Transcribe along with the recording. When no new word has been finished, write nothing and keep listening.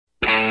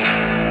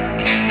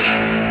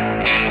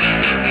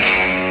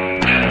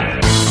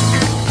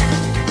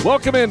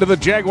Welcome into the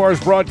Jaguars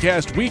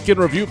Broadcast Week in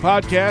Review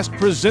podcast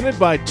presented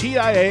by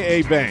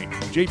TIAA Bank.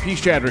 JP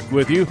Shadrick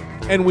with you,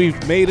 and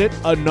we've made it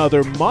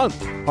another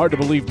month. Hard to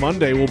believe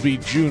Monday will be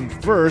June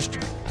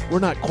 1st. We're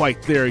not quite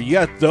there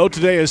yet, though.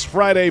 Today is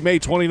Friday, May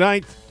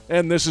 29th,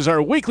 and this is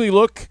our weekly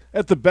look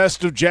at the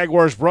best of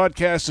Jaguars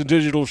broadcasts and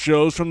digital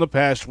shows from the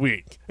past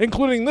week,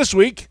 including this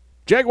week,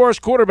 Jaguars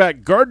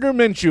quarterback Gardner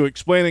Minshew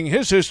explaining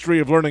his history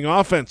of learning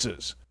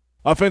offenses,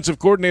 offensive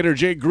coordinator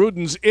Jay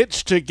Gruden's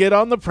itch to get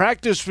on the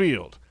practice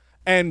field,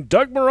 and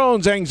Doug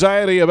Marrone's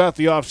anxiety about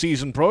the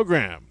offseason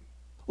program.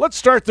 Let's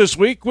start this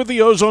week with the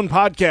Ozone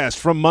Podcast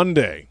from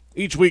Monday.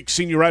 Each week,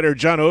 senior writer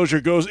John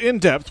Oehser goes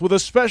in-depth with a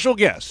special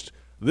guest.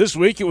 This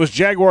week, it was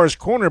Jaguars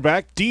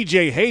cornerback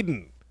DJ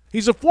Hayden.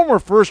 He's a former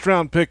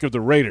first-round pick of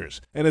the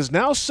Raiders and has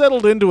now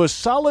settled into a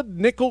solid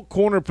nickel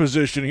corner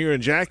position here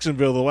in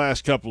Jacksonville the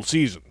last couple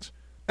seasons.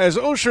 As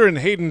Oehser and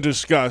Hayden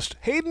discussed,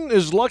 Hayden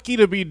is lucky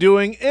to be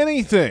doing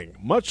anything,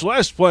 much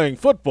less playing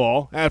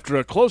football, after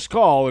a close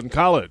call in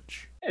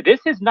college.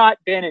 This has not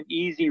been an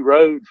easy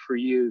road for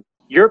you.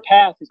 Your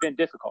path has been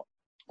difficult.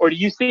 Or do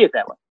you see it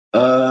that way?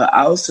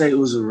 I would say it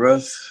was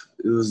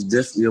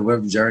definitely a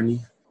rough journey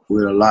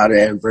with a lot of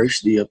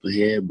adversity up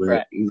ahead. But,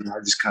 right. I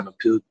just kind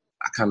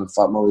of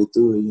fought my way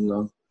through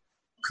it,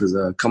 because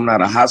coming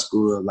out of high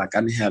school, I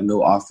didn't have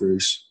no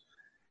offers.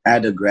 I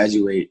had to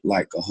graduate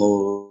a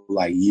whole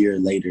year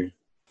later.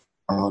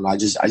 I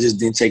just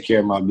didn't take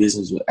care of my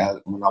business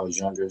when I was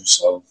younger.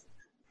 So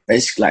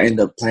basically, I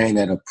ended up playing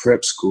at a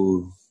prep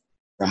school,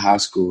 for high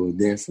school.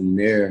 Then from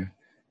there,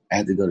 I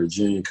had to go to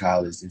junior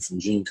college. Then from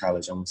junior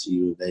college, I went to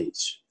U of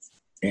H.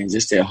 And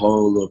just that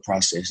whole little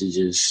process, it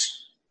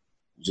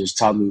just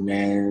taught me,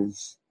 man,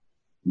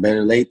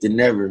 better late than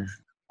never.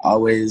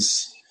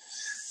 Always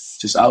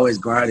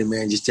grinding,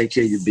 man. Just take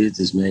care of your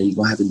business, man. You're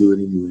going to have to do it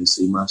anyway,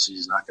 so you might as well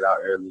just knock it out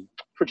early.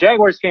 For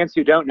Jaguars fans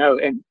who don't know,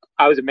 and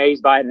I was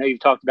amazed by it, I know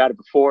you've talked about it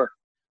before,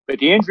 but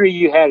the injury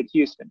you had at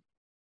Houston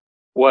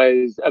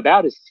was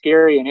about as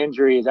scary an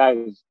injury as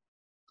I've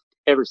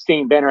ever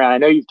seen been around. I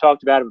know you've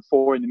talked about it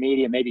before in the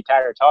media, maybe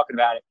tired of talking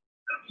about it,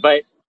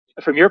 but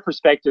from your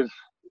perspective,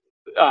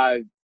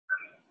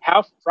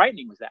 how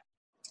frightening was that?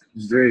 It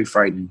was very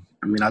frightening.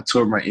 I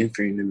tore my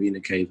inferior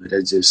vena cava.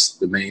 That's just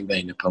the main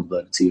thing to pump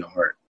blood into your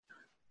heart.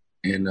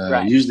 And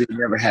right. Usually it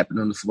never happened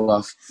on the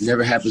football.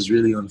 Never happens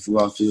really on the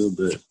football field,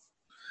 but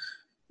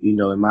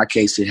in my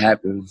case it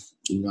happened.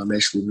 I'm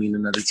actually me and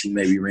another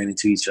teammate, we ran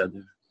into each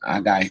other.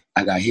 I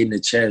got hit in the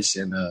chest,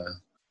 and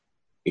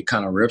it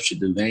kind of ruptured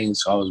the vein,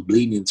 so I was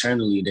bleeding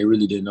internally. They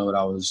really didn't know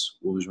what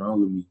was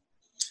wrong with me.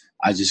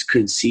 I just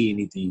couldn't see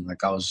anything.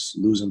 I was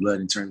losing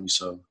blood internally.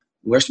 So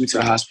rushed me to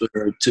the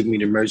hospital, took me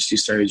to emergency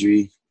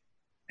surgery,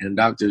 and the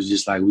doctor was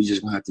just like, we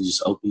just gonna have to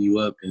just open you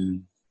up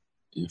and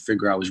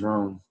figure out what's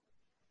wrong.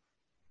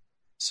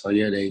 So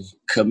yeah, they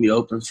cut me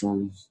open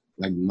from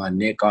my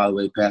neck all the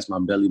way past my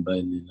belly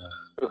button,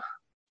 and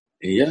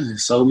it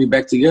sewed me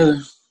back together.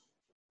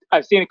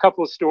 I've seen a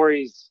couple of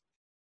stories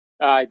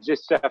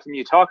just from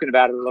you talking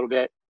about it a little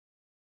bit.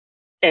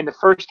 And the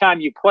first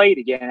time you played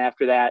again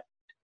after that,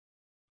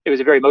 it was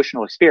a very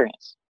emotional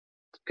experience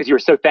because you were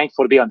so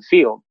thankful to be on the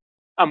field.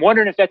 I'm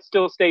wondering if that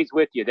still stays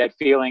with you, that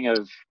feeling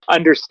of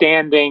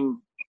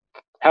understanding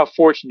how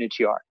fortunate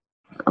you are.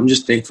 I'm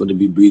just thankful to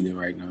be breathing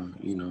right now,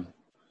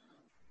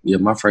 Yeah,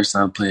 my first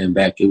time playing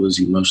back, it was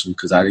emotional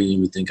because I didn't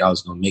even think I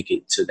was going to make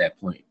it to that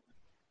point.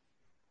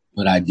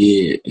 But I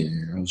did,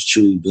 and I was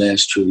truly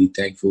blessed, truly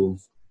thankful.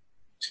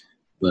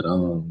 But,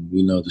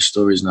 the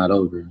story's not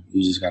over.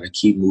 You just got to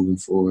keep moving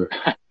forward,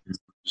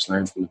 just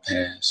learn from the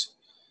past,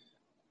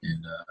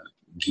 and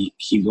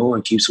keep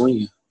going, keep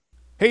swinging.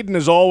 Hayden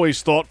is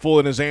always thoughtful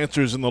in his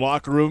answers in the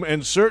locker room,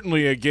 and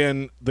certainly,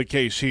 again, the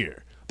case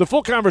here. The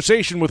full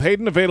conversation with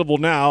Hayden available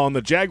now on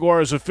the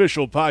Jaguars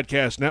official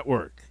podcast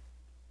network.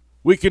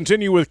 We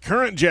continue with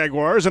current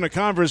Jaguars and a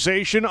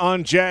conversation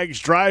on Jags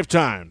Drive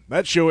Time.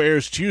 That show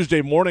airs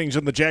Tuesday mornings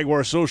on the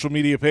Jaguar social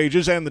media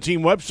pages and the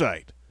team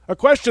website. A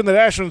question that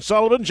Ashwin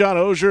Sullivan, John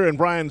Oehser, and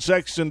Brian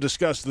Sexton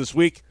discussed this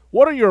week: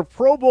 what are your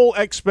Pro Bowl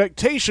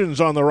expectations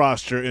on the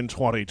roster in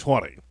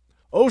 2020?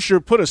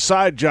 Oehser put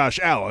aside Josh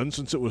Allen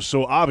since it was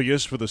so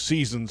obvious for the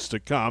seasons to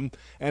come,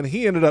 and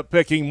he ended up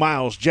picking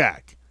Myles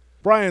Jack.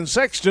 Brian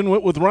Sexton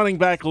went with running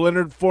back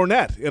Leonard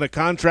Fournette in a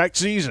contract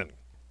season.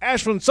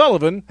 Ashwin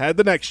Sullivan had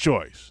the next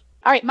choice.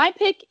 All right, my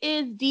pick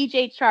is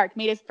DJ Chark.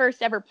 Made his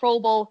first ever Pro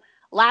Bowl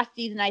last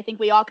season. I think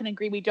we all can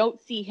agree we don't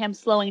see him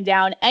slowing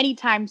down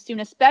anytime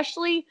soon,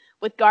 especially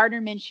with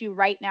Gardner Minshew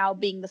right now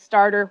being the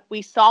starter.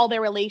 We saw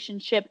their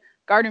relationship.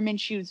 Gardner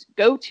Minshew's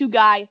go-to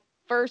guy,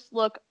 first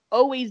look,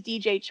 always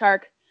DJ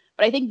Chark.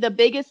 But I think the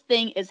biggest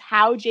thing is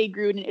how Jay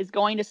Gruden is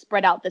going to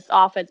spread out this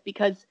offense,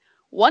 because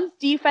once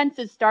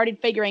defenses started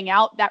figuring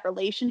out that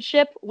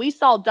relationship, we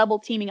saw double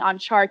teaming on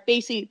Chark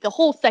basically the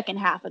whole second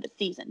half of the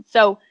season.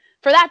 So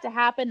for that to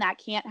happen, that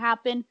can't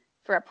happen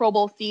for a Pro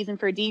Bowl season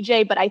for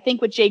DJ. But I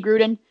think with Jay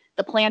Gruden,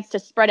 the plans to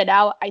spread it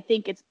out, I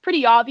think it's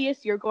pretty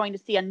obvious you're going to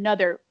see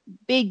another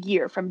big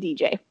year from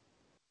DJ.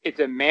 It's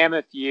a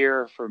mammoth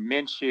year for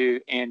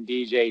Minshew and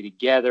DJ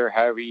together,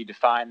 however you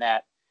define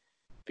that.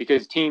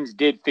 because teams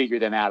did figure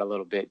them out a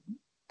little bit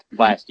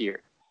last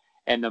year.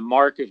 And the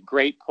mark of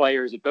great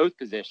players at both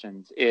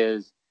positions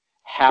is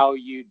how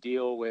you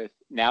deal with,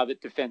 now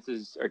that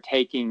defenses are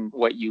taking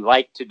what you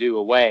like to do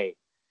away,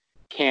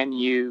 can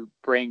you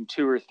bring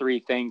 2 or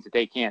 3 things that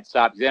they can't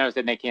stop? Because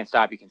they can't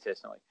stop you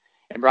consistently.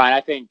 And Brian,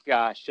 I think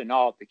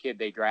Shenault, the kid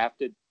they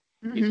drafted,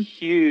 is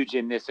huge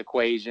in this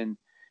equation,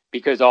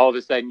 because all of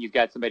a sudden you've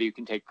got somebody who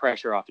can take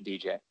pressure off of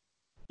DJ.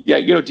 Yeah,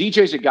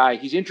 DJ's a guy,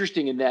 he's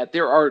interesting in that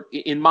there are,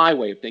 in my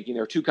way of thinking,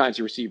 there are 2 kinds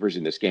of receivers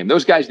in this game.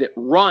 Those guys that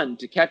run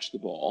to catch the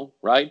ball,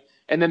 right?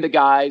 And then the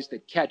guys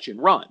that catch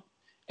and run.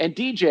 And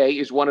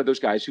DJ is one of those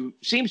guys who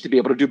seems to be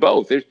able to do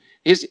both.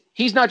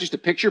 He's not just a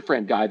picture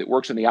frame guy that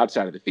works on the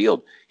outside of the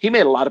field. He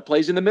made a lot of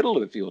plays in the middle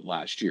of the field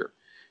last year.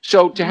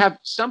 So to have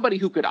somebody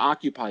who could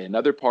occupy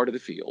another part of the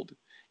field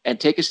and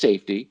take a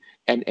safety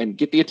and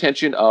get the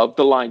attention of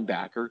the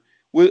linebacker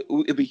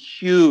would be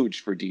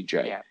huge for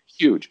DJ. Yeah.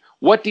 Huge.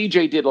 What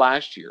DJ did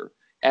last year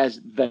as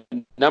the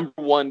number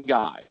 1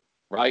 guy,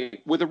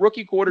 right, with a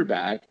rookie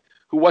quarterback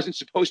who wasn't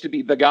supposed to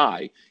be the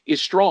guy,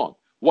 is strong.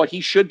 What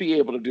he should be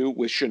able to do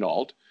with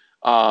Shenault,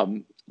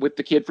 with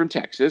the kid from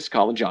Texas,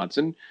 Colin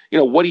Johnson,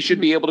 what he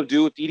should be able to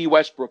do if Dede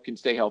Westbrook can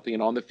stay healthy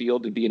and on the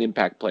field and be an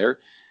impact player,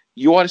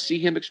 you ought to see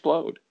him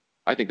explode.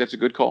 I think that's a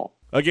good call.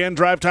 Again,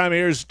 Drive Time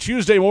airs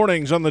Tuesday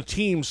mornings on the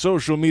team's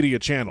social media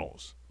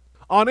channels.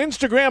 On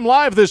Instagram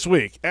Live this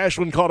week,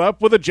 Ashwin caught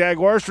up with a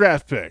Jaguars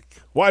draft pick,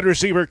 wide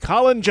receiver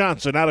Colin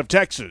Johnson out of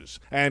Texas.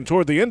 And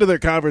toward the end of their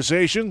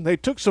conversation, they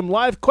took some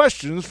live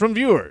questions from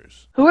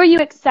viewers. Who are you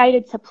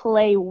excited to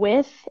play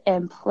with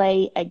and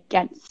play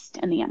against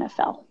in the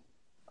NFL?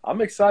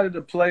 I'm excited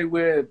to play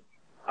with,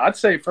 I'd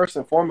say first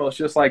and foremost,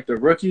 just like the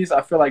rookies.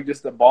 I feel like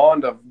just the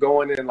bond of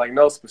going in, like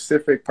no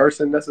specific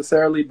person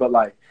necessarily, but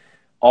like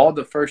all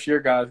the first-year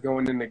guys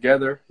going in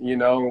together,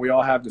 and we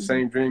all have the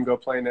same dream, go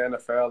play in the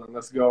NFL, and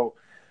let's go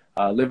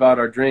live out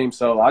our dream.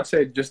 So I'd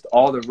say just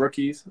all the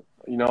rookies,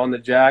 on the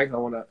Jags, I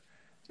want to,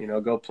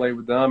 go play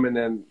with them. And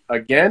then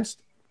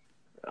against,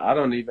 I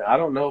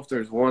don't know if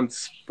there's one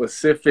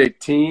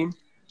specific team,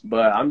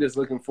 but I'm just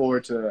looking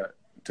forward to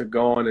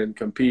going and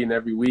competing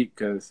every week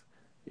because,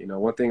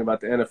 one thing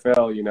about the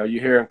NFL, you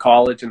hear in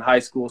college and high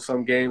school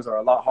some games are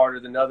a lot harder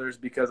than others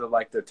because of,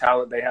 like, the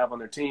talent they have on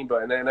their team.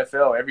 But in the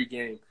NFL, every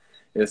game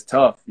is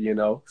tough,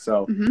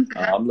 so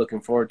I'm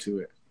looking forward to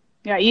it.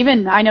 Yeah,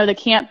 even I know the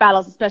camp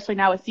battles, especially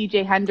now with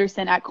C.J.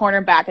 Henderson at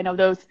cornerback. I know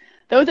those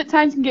at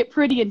times can get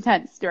pretty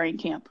intense during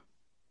camp.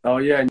 Oh,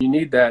 yeah, and you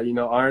need that.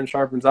 Iron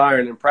sharpens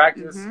iron in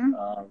practice.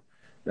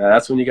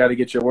 That's when you got to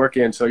get your work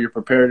in so you're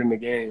prepared in the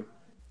game.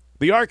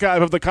 The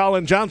archive of the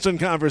Colin Johnson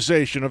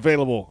conversation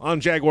available on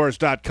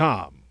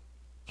Jaguars.com.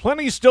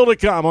 Plenty still to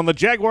come on the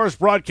Jaguars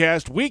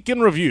broadcast Week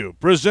in Review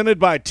presented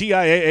by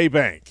TIAA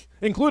Bank,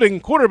 including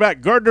quarterback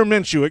Gardner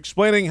Minshew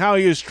explaining how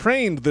he is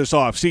trained this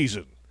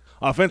offseason,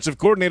 offensive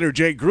coordinator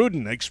Jay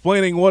Gruden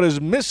explaining what is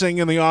missing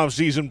in the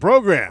offseason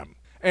program,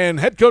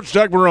 and head coach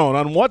Doug Marrone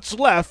on what's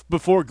left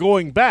before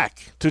going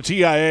back to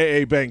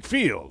TIAA Bank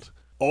Field.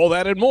 All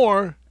that and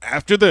more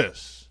after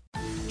this.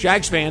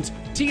 Jags fans,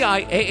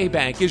 TIAA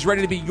Bank is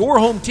ready to be your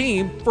home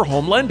team for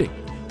home lending.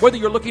 Whether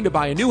you're looking to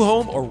buy a new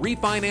home or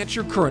refinance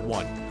your current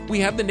one, we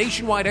have the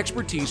nationwide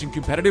expertise and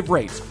competitive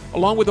rates,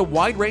 along with a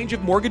wide range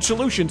of mortgage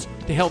solutions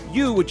to help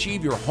you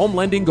achieve your home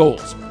lending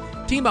goals.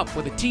 Team up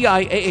with a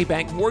TIAA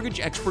Bank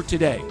mortgage expert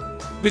today.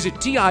 Visit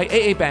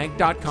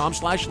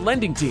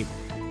TIAABank.com/lending team.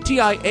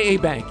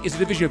 TIAA Bank is a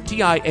division of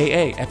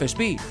TIAA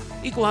FSB,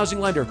 equal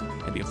housing lender,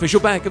 and the official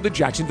bank of the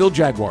Jacksonville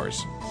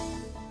Jaguars.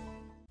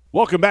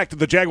 Welcome back to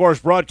the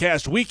Jaguars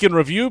broadcast Week in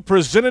Review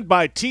presented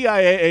by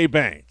TIAA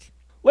Bank.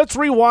 Let's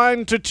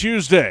rewind to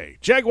Tuesday.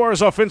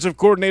 Jaguars offensive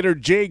coordinator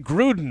Jay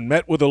Gruden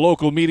met with the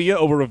local media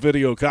over a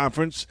video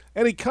conference,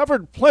 and he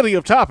covered plenty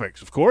of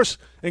topics, of course,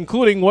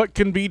 including what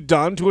can be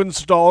done to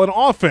install an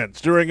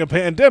offense during a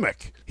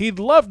pandemic. He'd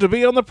love to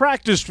be on the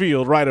practice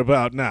field right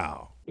about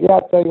now. Yeah,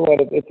 I'll tell you what,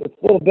 it's a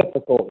little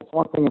difficult. It's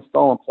one thing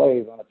installing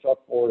plays on a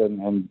chalkboard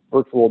and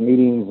virtual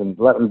meetings and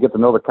letting them get to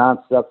know the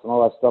concepts and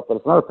all that stuff, but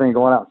it's another thing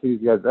going out and see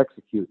these guys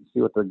execute and see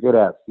what they're good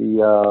at,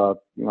 see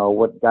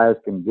what guys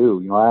can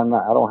do. I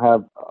don't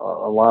have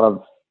a lot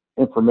of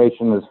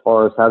information as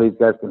far as how these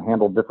guys can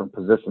handle different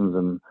positions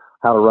and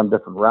how to run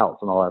different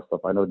routes and all that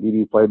stuff. I know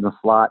Dede played in the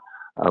slot.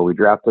 We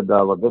drafted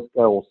Laviska.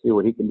 We'll see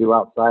what he can do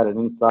outside and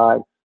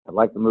inside. I'd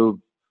like to move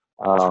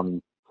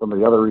some of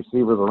the other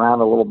receivers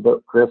around a little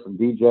bit, Chris and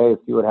DJ, and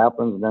see what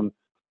happens. And then,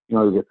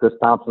 you get Chris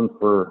Thompson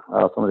for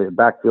some of the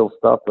backfield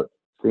stuff, but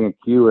seeing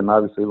Q and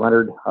obviously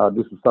Leonard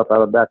do some stuff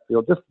out of the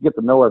backfield just to get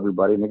to know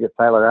everybody and to get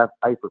Tyler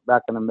Eifert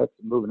back in the mix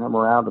and moving him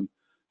around and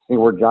see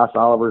where Josh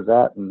Oliver's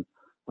at and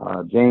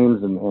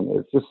James. And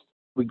it's just,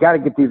 we got to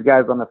get these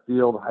guys on the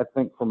field. I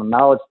think from a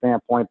knowledge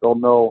standpoint, they'll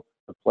know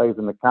the plays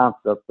and the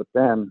concepts, but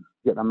then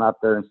getting them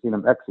out there and seeing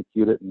them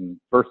execute it and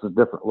versus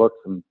different looks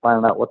and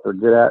finding out what they're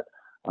good at.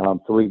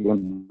 So we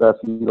can best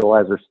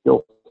utilize their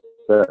skill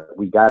set.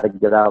 We got to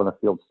get out on the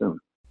field soon.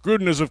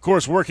 Gruden is, of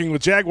course, working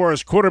with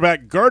Jaguars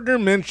quarterback Gardner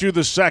Minshew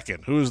II,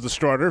 who is the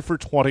starter for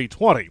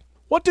 2020.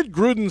 What did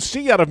Gruden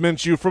see out of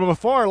Minshew from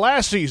afar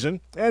last season,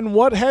 and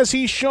what has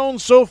he shown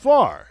so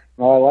far?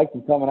 Well, I liked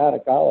him coming out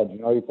of college.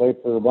 He played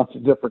for a bunch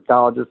of different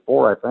colleges,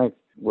 4, I think,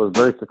 was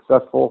very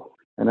successful.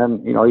 And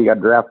then, he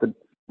got drafted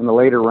in the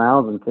later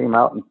rounds and came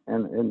out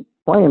and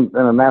playing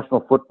in a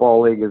National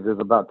Football League is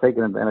about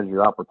taking advantage of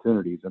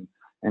opportunities.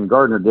 And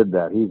Gardner did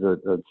that. He's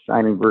a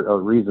shining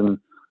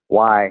reason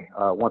why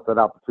once that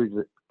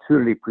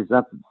opportunity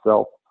presents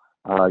itself,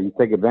 you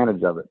take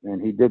advantage of it.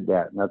 And he did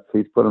that. And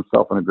he's put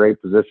himself in a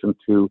great position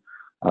to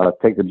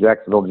take the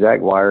Jacksonville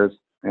Jaguars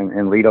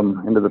and lead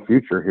them into the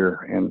future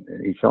here. And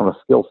he's shown a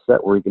skill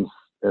set where he can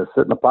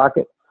sit in the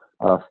pocket,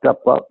 step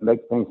up,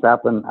 make things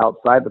happen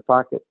outside the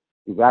pocket.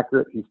 He's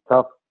accurate. He's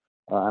tough.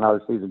 And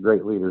obviously he's a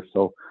great leader.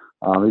 So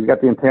he's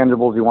got the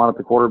intangibles you want at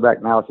the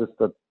quarterback. Now it's just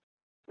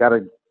got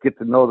to get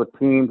to know the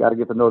team, got to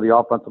get to know the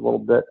offense a little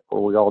bit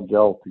before we all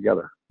gel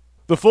together.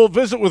 The full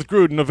visit with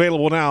Gruden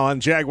available now on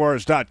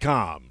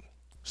Jaguars.com.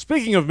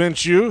 Speaking of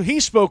Minshew, he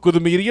spoke with the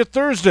media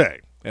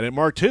Thursday, and it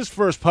marked his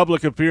first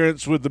public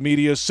appearance with the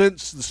media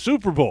since the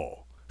Super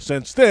Bowl.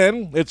 Since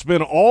then, it's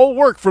been all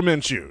work for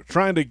Minshew,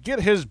 trying to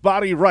get his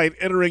body right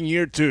entering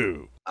year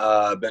 2.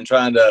 I've been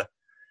trying to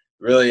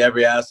really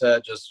every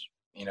asset, just,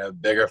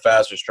 bigger,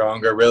 faster,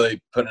 stronger, really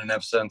putting an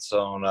emphasis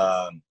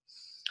on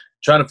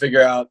trying to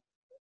figure out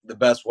the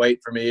best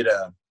weight for me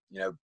to,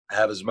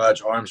 have as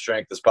much arm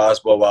strength as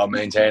possible while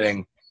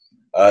maintaining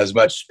as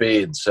much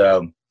speed.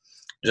 So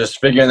just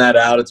figuring that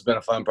out, it's been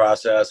a fun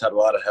process. Had a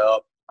lot of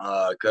help.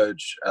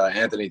 Coach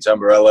Anthony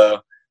Tamburello,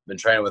 been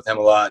training with him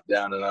a lot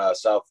down in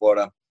South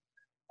Florida.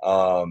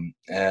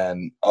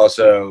 And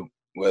also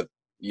with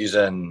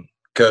using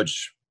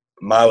Coach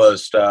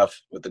Milo's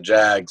stuff with the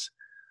Jags,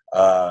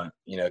 kind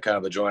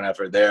of a joint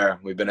effort there.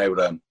 We've been able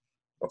to,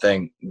 I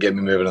think, get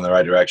me moving in the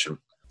right direction.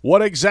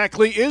 What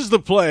exactly is the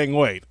playing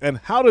weight, and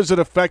how does it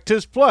affect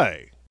his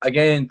play? I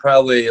gained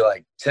probably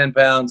like 10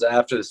 pounds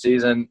after the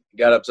season,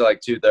 got up to like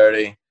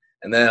 230,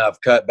 and then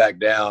I've cut back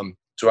down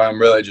to where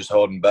I'm really just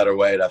holding better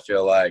weight, I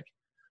feel like.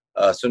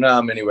 So now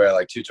I'm anywhere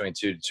like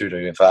 222 to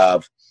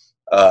 225.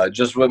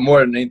 Just with more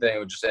than anything,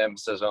 with just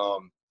emphasis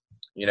on,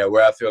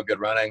 where I feel good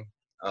running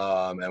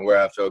and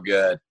where I feel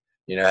good,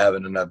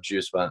 having enough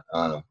juice on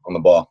the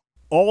ball.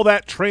 All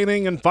that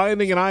training and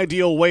finding an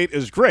ideal weight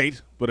is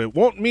great, but it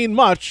won't mean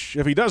much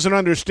if he doesn't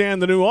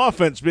understand the new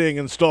offense being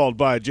installed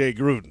by Jay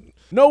Gruden.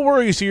 No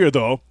worries here,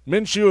 though.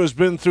 Minshew has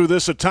been through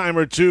this a time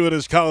or two in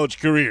his college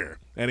career,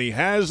 and he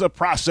has a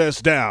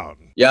process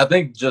down. Yeah, I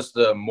think just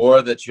the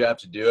more that you have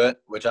to do it,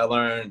 which I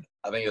learned,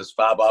 I think it was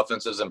 5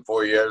 offenses in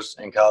 4 years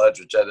in college,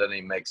 which that didn't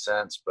even make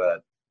sense,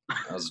 but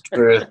that was the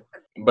truth.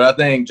 But I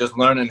think just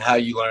learning how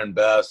you learn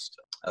best,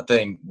 I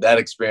think that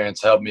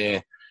experience helped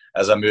me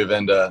as I move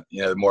into,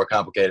 the more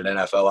complicated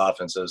NFL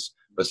offenses,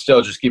 but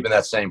still just keeping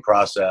that same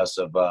process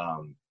of,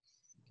 of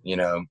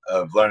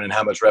learning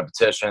how much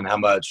repetition, how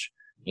much,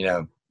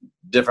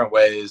 different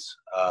ways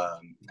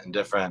and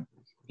different,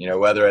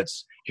 whether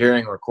it's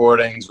hearing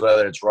recordings,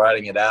 whether it's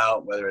writing it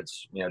out, whether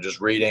it's,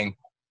 just reading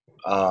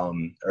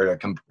or a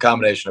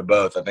combination of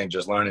both. I think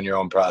just learning your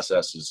own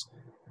process is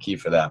key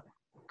for that.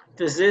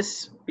 Does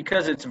this,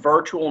 because it's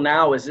virtual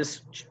now, is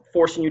this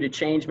forcing you to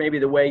change maybe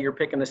the way you're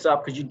picking this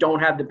up because you don't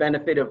have the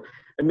benefit of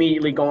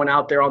immediately going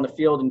out there on the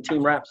field and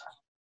team reps?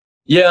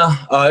 Yeah,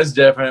 it's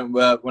different.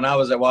 But when I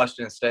was at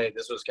Washington State,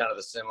 this was kind of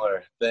a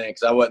similar thing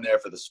because I wasn't there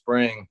for the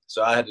spring,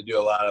 so I had to do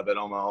a lot of it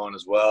on my own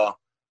as well.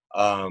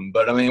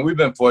 But, I mean, we've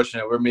been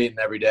fortunate. We're meeting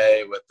every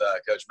day with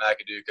Coach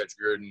McAdoo, Coach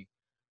Gruden,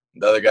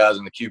 the other guys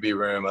in the QB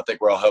room. I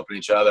think we're all helping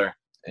each other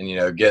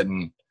and,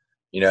 getting,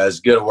 as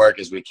good a work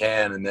as we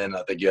can. And then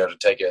I think you have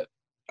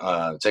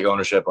to take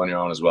ownership on your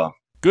own as well.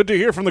 Good to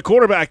hear from the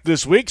quarterback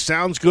this week.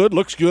 Sounds good,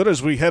 looks good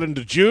as we head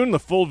into June. The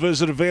full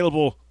visit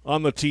available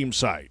on the team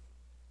site.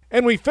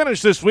 And we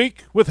finish this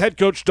week with head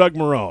coach Doug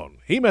Marrone.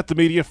 He met the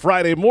media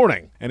Friday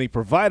morning, and he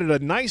provided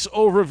a nice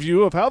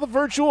overview of how the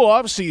virtual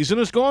offseason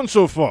has gone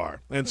so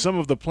far and some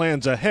of the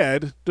plans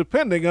ahead,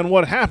 depending on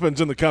what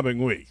happens in the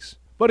coming weeks.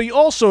 But he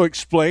also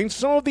explained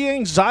some of the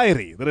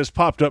anxiety that has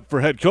popped up for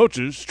head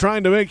coaches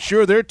trying to make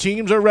sure their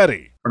teams are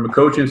ready. From a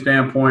coaching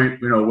standpoint,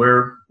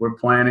 we're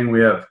planning.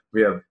 We have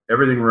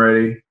everything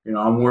ready.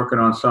 I'm working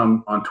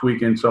on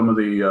tweaking some of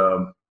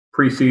the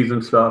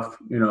preseason stuff.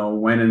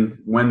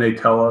 When they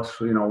tell us,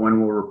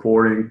 when we're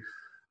reporting.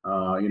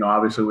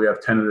 Obviously we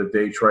have tentative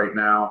dates right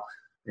now,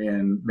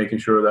 and making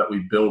sure that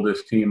we build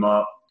this team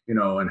up,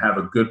 and have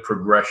a good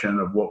progression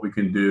of what we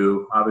can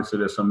do. Obviously,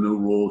 there's some new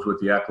rules with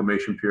the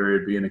acclimation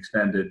period being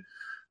extended,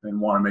 and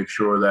want to make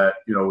sure that,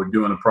 we're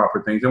doing the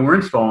proper things and we're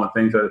installing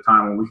things at a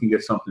time when we can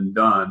get something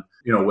done,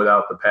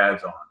 without the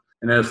pads on.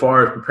 And as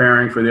far as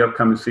preparing for the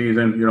upcoming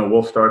season,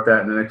 we'll start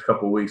that in the next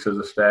couple of weeks as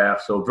a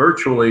staff. So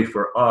virtually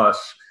for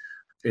us,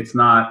 it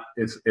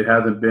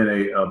hasn't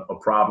been a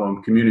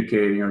problem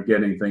communicating or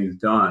getting things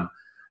done,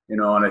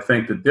 and I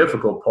think the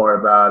difficult part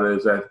about it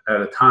is that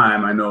at a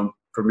time, I know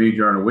for me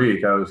during the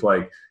week, I was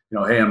like,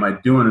 hey, am I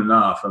doing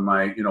enough? Am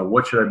I,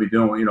 what should I be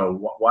doing?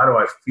 Why do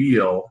I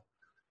feel,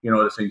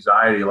 this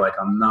anxiety like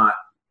I'm not,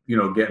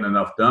 getting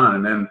enough done?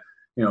 And then,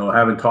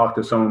 having talked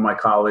to some of my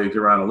colleagues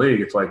around the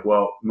league, it's like,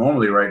 well,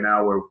 normally right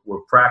now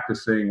we're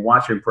practicing,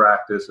 watching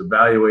practice,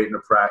 evaluating the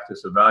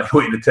practice,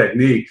 evaluating the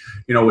technique,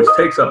 which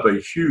takes up a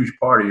huge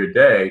part of your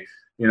day,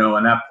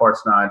 and that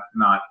part's not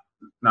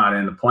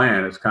in the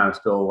plan. It's kind of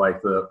still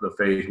like the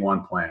phase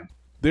one plan.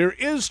 There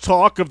is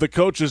talk of the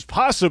coaches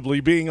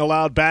possibly being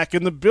allowed back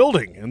in the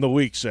building in the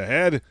weeks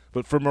ahead,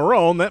 but for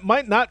Marrone, that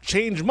might not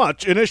change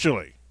much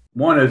initially.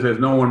 One is there's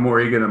no one more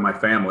eager than my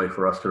family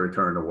for us to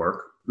return to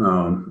work.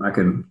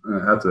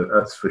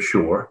 That's for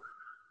sure.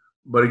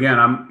 But again,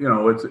 I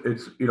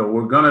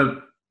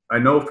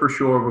know for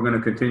sure we're going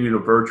to continue the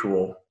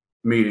virtual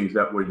meetings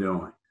that we're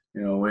doing.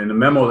 In the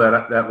memo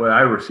that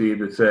I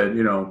received, it said,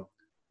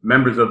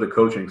 members of the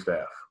coaching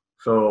staff.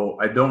 So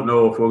I don't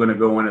know if we're going to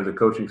go in as a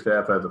coaching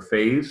staff as a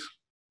phase.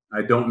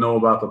 I don't know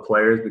about the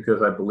players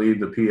because I believe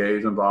the PA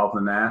is involved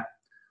in that.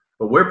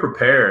 But we're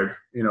prepared,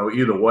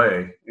 either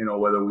way,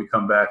 whether we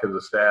come back as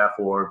a staff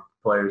or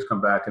players come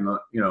back in the,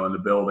 in the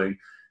building,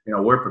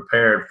 we're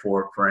prepared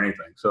for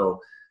anything. So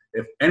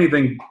if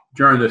anything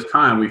during this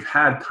time, we've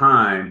had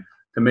time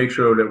to make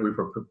sure that we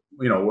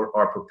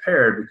are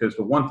prepared, because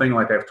the one thing,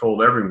 like I've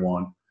told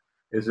everyone,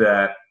 is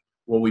that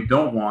what we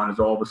don't want is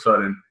all of a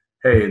sudden,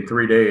 hey, in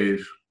 3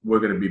 days, we're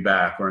going to be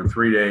back, or in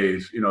 3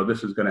 days,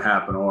 this is going to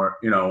happen, or,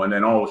 and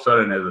then all of a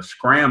sudden there's a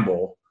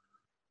scramble,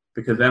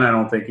 because then I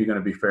don't think you're going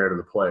to be fair to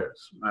the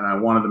players. And I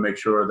wanted to make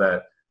sure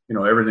that,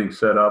 everything's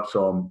set up.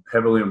 So I'm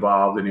heavily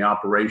involved in the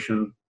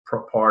operation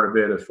part of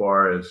it, as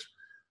far as,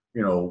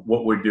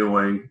 what we're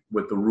doing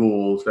with the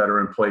rules that are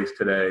in place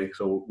today.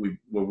 So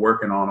we're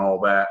working on all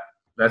that.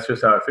 That's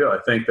just how I feel. I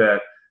think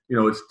that,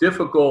 it's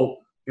difficult,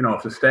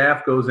 if the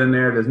staff goes in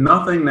there's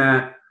nothing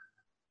that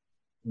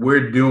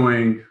we're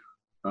doing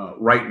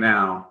right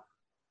now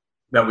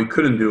that we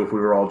couldn't do if we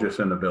were all just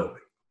in the building.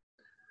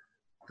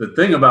 The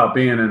thing about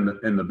being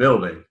in the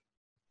building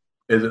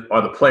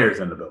are the players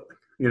in the building.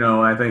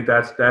 I think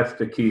that's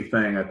the key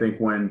thing. I think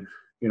when,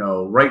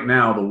 right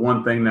now, the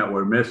one thing that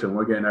we're missing,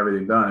 we're getting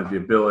everything done, is the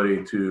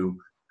ability to,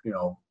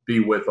 be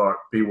with our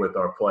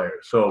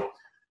players. So,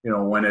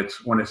 when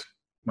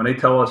they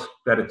tell us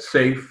that it's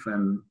safe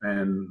and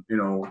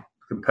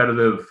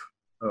competitive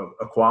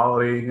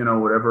equality,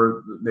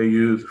 whatever they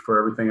use for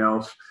everything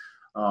else,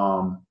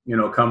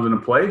 comes into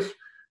place,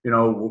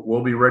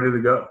 we'll be ready to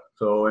go.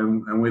 So,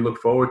 and we look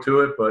forward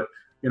to it, but,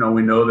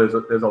 we know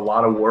there's a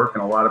lot of work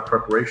and a lot of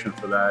preparation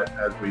for that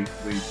as we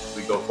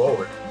go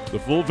forward. The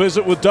full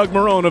visit with Doug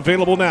Marrone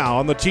available now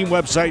on the team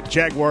website,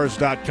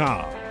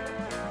 Jaguars.com.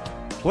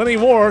 Plenty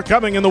more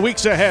coming in the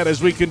weeks ahead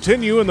as we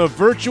continue in the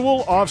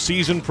virtual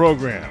off-season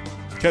program.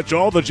 Catch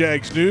all the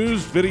Jags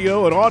news,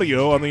 video, and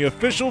audio on the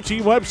official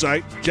team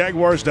website,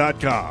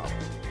 Jaguars.com.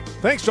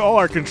 Thanks to all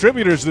our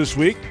contributors this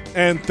week,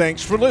 and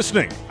thanks for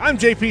listening. I'm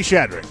JP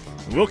Shadrick.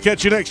 We'll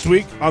catch you next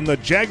week on the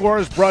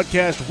Jaguars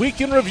Broadcast Week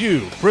in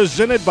Review,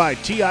 presented by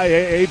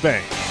TIAA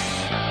Bank.